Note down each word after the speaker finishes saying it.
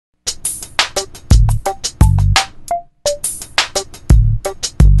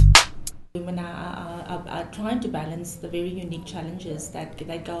women are trying to balance the very unique challenges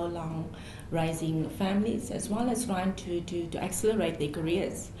that go along raising families, as well as trying to accelerate their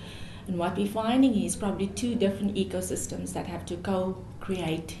careers. And what we're finding is probably two different ecosystems that have to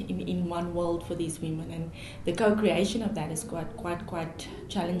co-create in one world for these women. And the co-creation of that is quite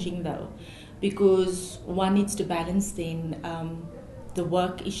challenging, though, because one needs to balance then the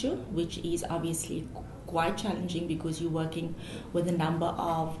work issue, which is obviously quite challenging because you're working with a number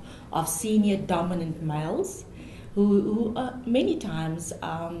of senior dominant males who many times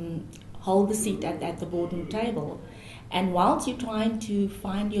hold the seat at the boardroom table. And whilst you're trying to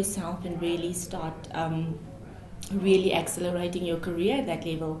find yourself and really start really accelerating your career at that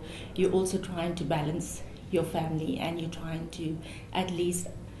level, you're also trying to balance your family, and you're trying to at least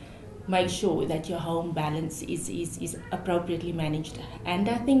make sure that your home balance is appropriately managed. And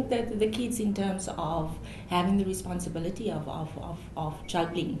I think that the kids, in terms of having the responsibility of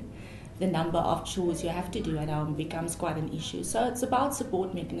juggling the number of chores you have to do at home, becomes quite an issue. So it's about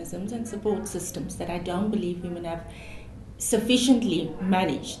support mechanisms and support systems that I don't believe women have sufficiently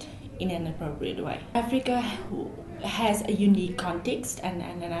managed in an appropriate way. Africa has a unique context, and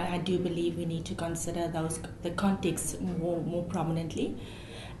I do believe we need to consider the context more prominently.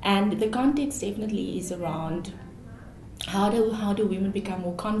 And the context definitely is around how do women become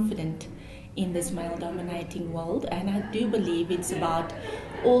more confident in this male-dominating world. And I do believe it's about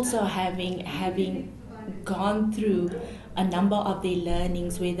also having gone through a number of their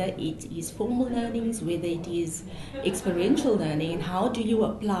learnings, whether it is formal learnings, whether it is experiential learning, and how do you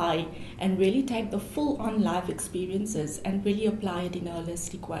apply and really take the full-on life experiences and really apply it in a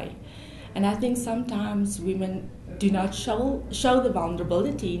holistic way. And I think sometimes women do not show the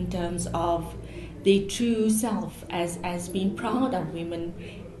vulnerability in terms of their true self as being proud of women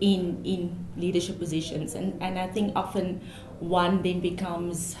in leadership positions. And I think often one then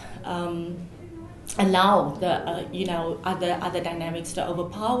becomes allow the other dynamics to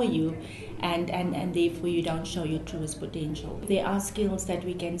overpower you, and therefore you don't show your truest potential. There are skills that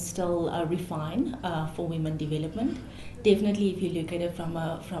we can still refine for women development. Definitely, if you look at it from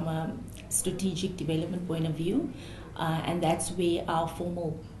a strategic development point of view, and that's where our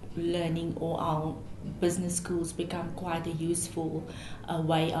formal learning or our business schools become quite a useful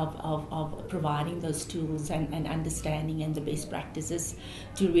way of providing those tools and understanding and the best practices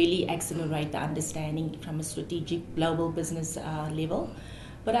to really accelerate the understanding from a strategic global business level.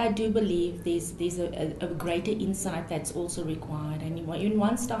 But I do believe there's a greater insight that's also required. And when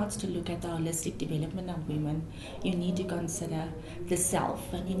one starts to look at the holistic development of women, you need to consider the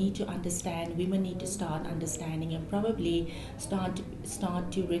self, and you need to understand, women need to start understanding and probably start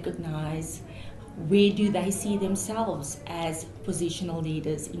to recognize where do they see themselves as positional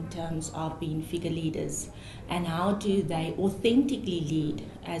leaders in terms of being figure leaders, and how do they authentically lead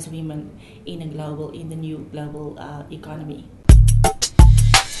as women in the new global economy.